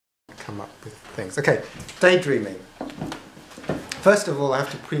come up with things. Okay, daydreaming. First of all, I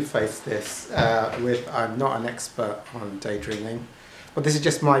have to preface this with I'm not an expert on daydreaming, but this is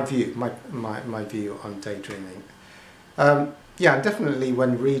just my view, my view on daydreaming. Yeah, definitely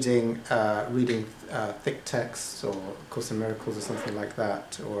when reading thick texts or Course in Miracles or something like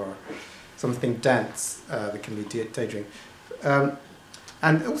that, or something dense that can be daydreaming.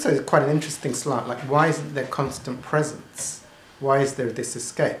 And also quite an interesting slant, like why isn't there constant presence? Why is there this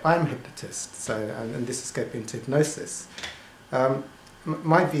escape? I'm a hypnotist, so and this escape into hypnosis.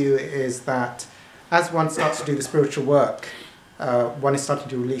 My view is that as one starts to do the spiritual work, one is starting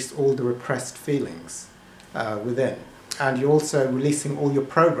to release all the repressed feelings within. And you're also releasing all your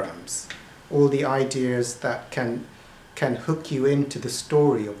programs, all the ideas that can hook you into the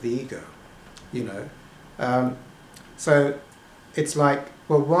story of the ego, you know. So it's like,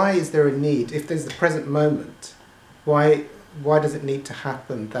 well, why is there a need, if there's the present moment, why does it need to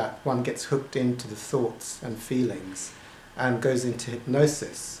happen that one gets hooked into the thoughts and feelings and goes into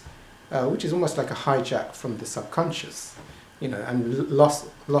hypnosis, which is almost like a hijack from the subconscious, you know, and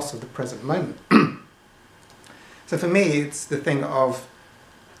loss of the present moment. So for me, it's the thing of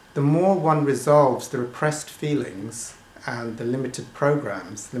the more one resolves the repressed feelings and the limited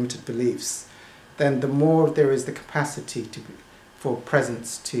programs, limited beliefs, then the more there is the capacity for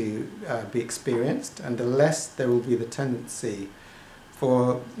presence to be experienced, and the less there will be the tendency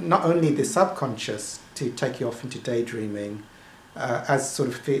for not only the subconscious to take you off into daydreaming as sort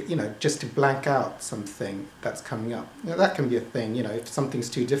of, you know, just to blank out something that's coming up. You know, that can be a thing, you know, if something's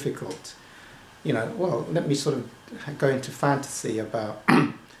too difficult, you know, well, let me sort of go into fantasy about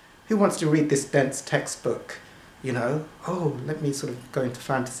who wants to read this dense textbook, you know, oh, let me sort of go into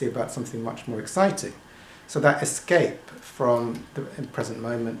fantasy about something much more exciting. So that escape from the present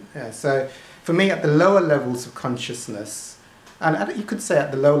moment. So for me, at the lower levels of consciousness, and you could say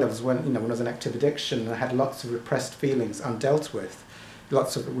at the lower levels when, you know, when I was in active addiction and I had lots of repressed feelings undealt with,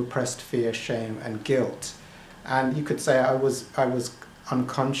 lots of repressed fear, shame and guilt. And you could say I was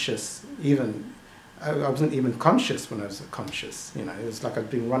unconscious, even I wasn't even conscious when I was conscious, you know. It was like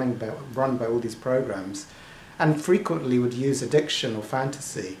I'd been run by all these programs, and frequently would use addiction or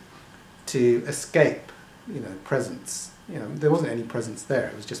fantasy to escape, you know, presence. You know, there wasn't any presence there.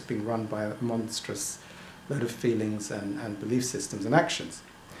 It was just being run by a monstrous load of feelings and belief systems and actions.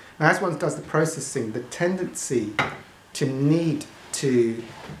 Now, as one does the processing, the tendency to need to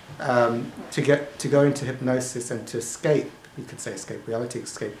go into hypnosis and to escape, you could say escape reality,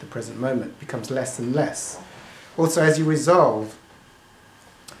 escape the present moment, becomes less and less. Also, as you resolve,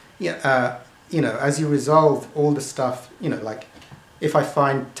 you know, as you resolve all the stuff, you know, like if I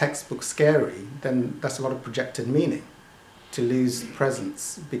find textbooks scary, then that's a lot of projected meaning to lose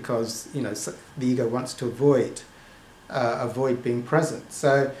presence, because, you know, the ego wants to avoid being present.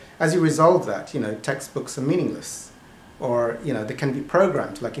 So as you resolve that, you know, textbooks are meaningless, or, you know, they can be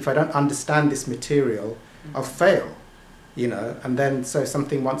programmed. Like if I don't understand this material, I'll fail. You know, and then so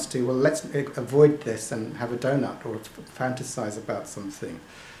something wants to, well, let's avoid this and have a donut or fantasize about something.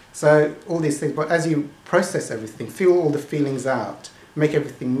 So all these things, but as you process everything, feel all the feelings out, make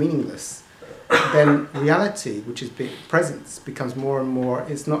everything meaningless, then reality, which is presence, becomes more and more,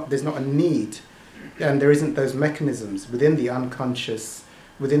 there's not a need, and there isn't those mechanisms within the unconscious,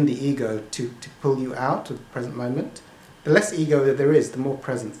 within the ego to pull you out of the present moment. The less ego there is, the more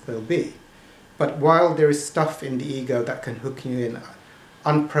presence there'll be. But while there is stuff in the ego that can hook you in,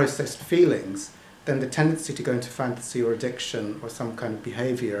 unprocessed feelings, then the tendency to go into fantasy or addiction or some kind of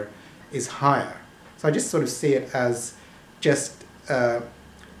behavior is higher. So I just sort of see it as just,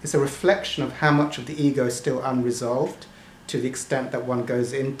 it's a reflection of how much of the ego is still unresolved, to the extent that one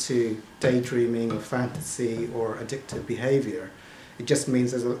goes into daydreaming or fantasy or addictive behavior. It just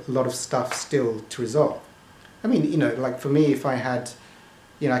means there's a lot of stuff still to resolve. I mean, you know, like for me, if I had,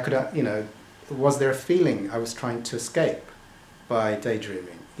 you know, I could, you know, was there a feeling I was trying to escape by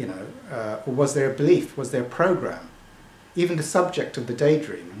daydreaming, you know, or was there a belief, was there a program? Even the subject of the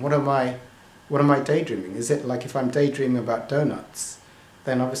daydream, what am I daydreaming? Is it like if I'm daydreaming about donuts,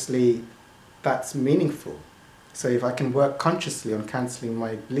 then obviously that's meaningful. So if I can work consciously on cancelling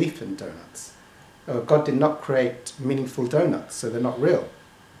my belief in donuts, God did not create meaningful donuts, so they're not real.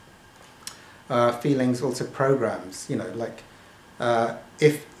 Feelings, also programs, you know, like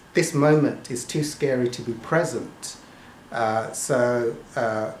if this moment is too scary to be present, why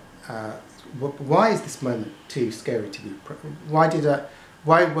is this moment too scary to be present?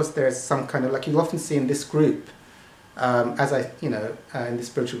 Why was there some kind of, like you often see in this group, as I, you know, in the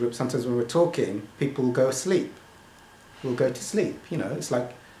spiritual group, sometimes when we're talking, people will go asleep, will go to sleep, you know, it's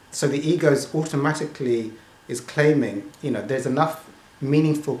like, so the ego automatically is claiming, you know, there's enough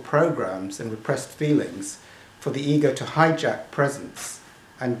meaningful programs and repressed feelings for the ego to hijack presence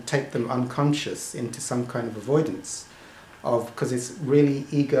and take them unconscious into some kind of avoidance of, because it's really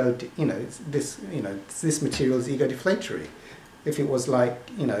ego, this material is ego deflatory. If it was like,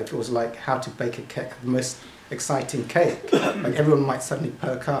 if it was like how to bake a cake, the most exciting cake, like everyone might suddenly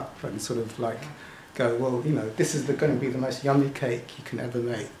perk up and sort of like go, well, this is going to be the most yummy cake you can ever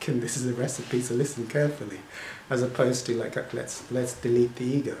make, and this is the recipe, so listen carefully, as opposed to like, let's delete the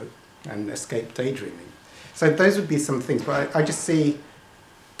ego and escape daydreaming. So those would be some things, but I just see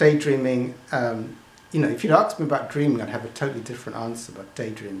daydreaming, if you'd asked me about dreaming, I'd have a totally different answer, but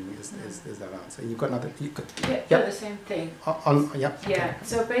daydreaming is that answer. You've got another... Yeah, the same thing. Yeah. Yeah,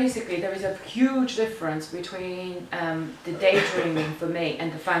 so basically there is a huge difference between the daydreaming for me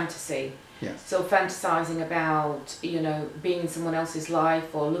and the fantasy. Yes. So fantasizing about, being in someone else's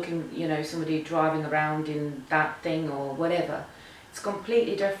life or looking, somebody driving around in that thing or whatever. It's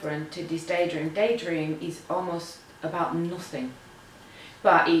completely different to this daydream. Daydream is almost about nothing.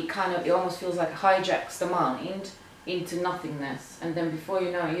 But it almost feels like it hijacks the mind into nothingness, and then before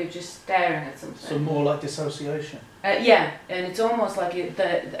you know it, you're just staring at something. So more like dissociation. Yeah, and it's almost like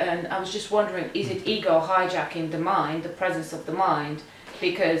and I was just wondering, is it ego hijacking the mind, the presence of the mind,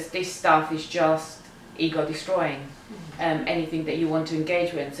 because this stuff is just ego destroying anything that you want to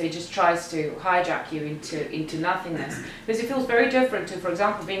engage with. So it just tries to hijack you into nothingness, because it feels very different to, for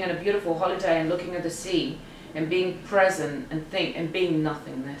example, being on a beautiful holiday and looking at the sea and being present and being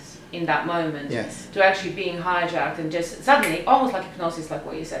nothingness in that moment. Yes. To actually being hijacked and just suddenly, almost like hypnosis, like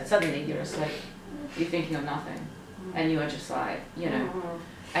what you said, suddenly you're asleep, you're thinking of nothing, and you are just like,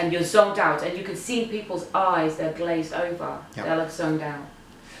 and you're zoned out, and you can see in people's eyes they're glazed over. Yep. They're like zoned out.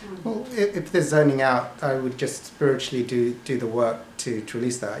 Well, if they're zoning out, I would just spiritually do the work to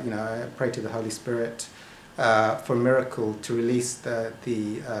release that. I pray to the Holy Spirit for a miracle to release the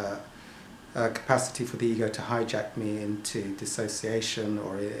capacity for the ego to hijack me into dissociation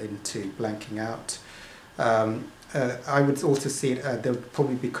or into blanking out. I would also see there would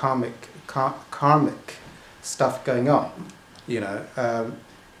probably be karmic stuff going on.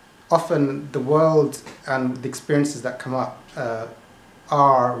 Often the world and the experiences that come up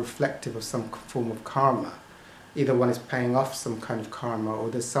are reflective of some form of karma. Either one is paying off some kind of karma, or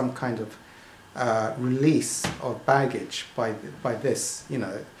there's some kind of release of baggage by this,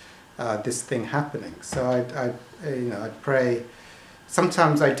 this thing happening. So I'd pray.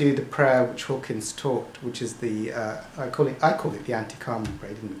 Sometimes I do the prayer which Hawkins taught, which is the I call it the anti-karma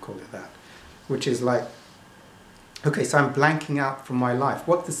prayer. I didn't call it that, which is like, okay, so I'm blanking out from my life.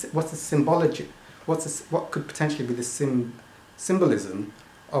 What's the symbology? What could potentially be the symbolism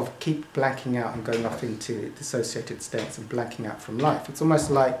of keep blanking out and going off into dissociated states and blanking out from life? It's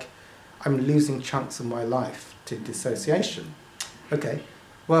almost like I'm losing chunks of my life to dissociation. Okay,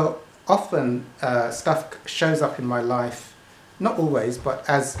 well, often stuff shows up in my life, not always, but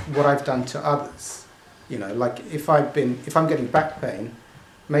as what I've done to others. Like if I'm getting back pain,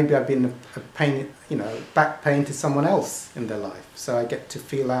 maybe I've been a pain, back pain to someone else in their life. So I get to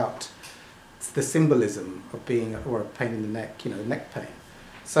feel out the symbolism of being, or a pain in the neck, neck pain.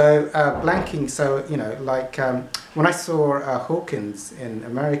 So blanking, so, like when I saw Hawkins in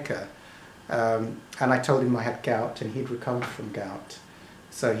America, and I told him I had gout and he'd recovered from gout.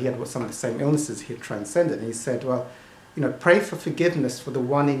 So he had some of the same illnesses he had transcended. And he said, well, pray for forgiveness for the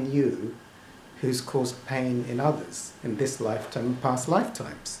one in you who's caused pain in others in this lifetime and past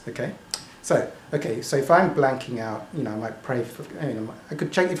lifetimes, okay? So if I'm blanking out, I might pray for, I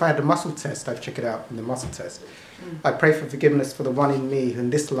could check, if I had a muscle test, I'd check it out in the muscle test. I pray for forgiveness for the one in me who in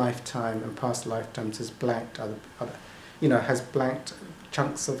this lifetime and past lifetimes has blanked has blanked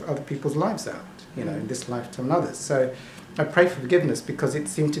chunks of other people's lives out, in this lifetime and others. So I pray for forgiveness because it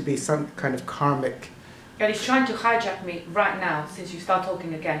seemed to be some kind of karmic. And it's trying to hijack me right now. Since you start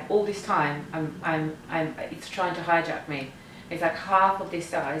talking again, all this time, it's trying to hijack me. It's like half of this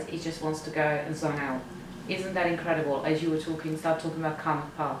size, it just wants to go and zone out. Isn't that incredible? As you were talking, start talking about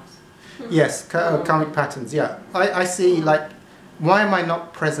karmic paths. Yes, karmic patterns. Yeah, I see. Like, why am I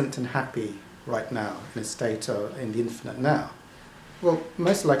not present and happy right now in a state of in the infinite now? Well,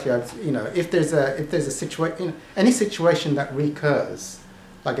 most likely, if there's a situation, any situation that recurs,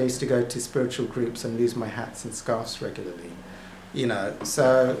 like I used to go to spiritual groups and lose my hats and scarves regularly,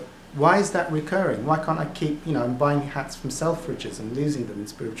 so why is that recurring? Why can't I keep, I'm buying hats from Selfridges and losing them in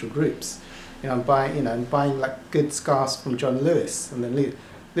spiritual groups. I'm buying like good scarves from John Lewis and then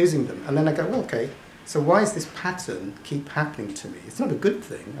losing them. And then I go, well, okay, so why is this pattern keep happening to me? It's not a good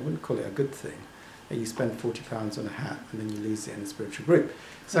thing. I wouldn't call it a good thing. You spend £40 on a hat and then you lose it in a spiritual group.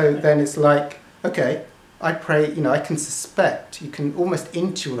 So then it's like, okay, I pray, I can suspect, you can almost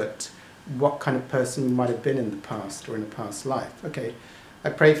intuit what kind of person you might have been in the past or in a past life. Okay, I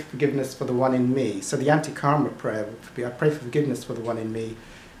pray for forgiveness for the one in me. So the anti-karma prayer would be, I pray for forgiveness for the one in me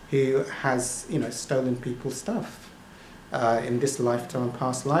who has, stolen people's stuff in this lifetime and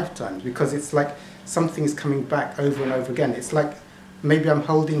past lifetimes, because it's like something is coming back over and over again. It's like maybe I'm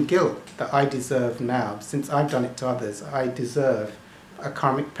holding guilt that I deserve now. Since I've done it to others, I deserve a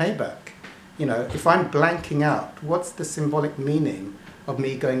karmic payback. If I'm blanking out, what's the symbolic meaning of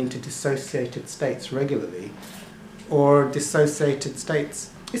me going into dissociated states regularly, or dissociated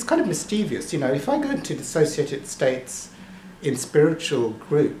states? It's kind of mischievous. If I go into dissociated states in spiritual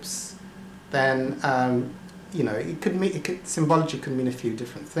groups, then symbology could mean a few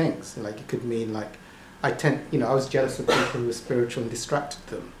different things. Like it could mean like I was jealous of people who were spiritual and distracted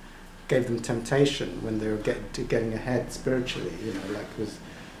them, gave them temptation when they were getting ahead spiritually.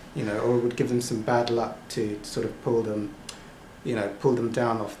 Or would give them some bad luck to sort of pull them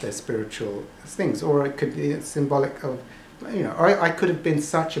down off their spiritual things. Or it could be symbolic of, or I could have been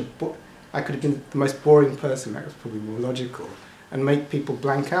I could have been the most boring person. That was probably more logical, and make people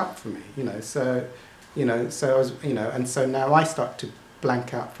blank out for me. So I was, and so now I start to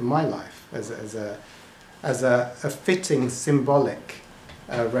blank out from my life as a fitting symbolic,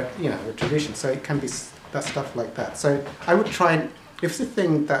 retribution. So it can be that stuff like that. So I would try and, if it's a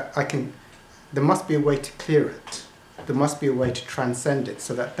thing that there must be a way to clear it. There must be a way to transcend it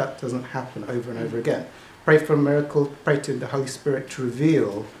so that that doesn't happen over and over again. Pray for a miracle. Pray to the Holy Spirit to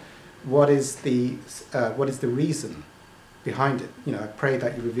reveal what is the reason behind it. I pray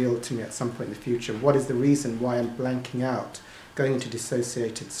that you reveal to me at some point in the future what is the reason why I'm blanking out, going into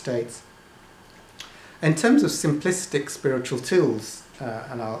dissociated states. In terms of simplistic spiritual tools,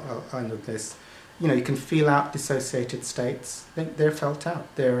 and I'll end with this, you can feel out dissociated states. They're felt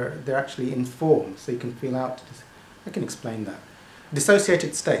out. They're actually in form, so you can feel out. I can explain that.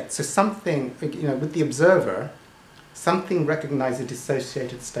 Dissociated state. So something, with the observer, something recognizes a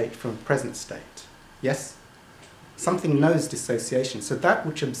dissociated state from a present state. Yes? Something knows dissociation. So that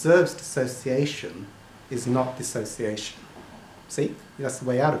which observes dissociation is not dissociation. See? That's the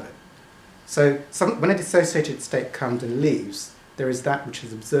way out of it. So when a dissociated state comes and leaves, there is that which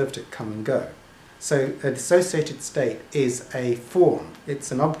has observed it come and go. So a dissociated state is a form.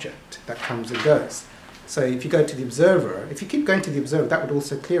 It's an object that comes and goes. So if you go to the observer, if you keep going to the observer, that would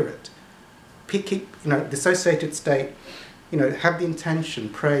also clear it. Dissociated state, have the intention,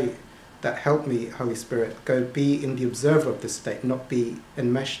 pray that help me, Holy Spirit, go be in the observer of the state, not be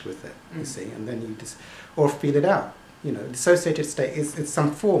enmeshed with it, you see, and then you or feel it out. Dissociated state is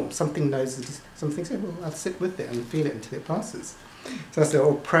some form, something knows, something says, well, I'll sit with it and feel it until it passes. So that's it,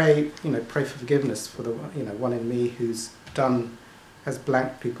 or pray for forgiveness for the, one in me has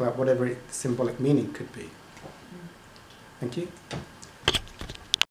blanked people out, whatever the symbolic meaning could be. Thank you.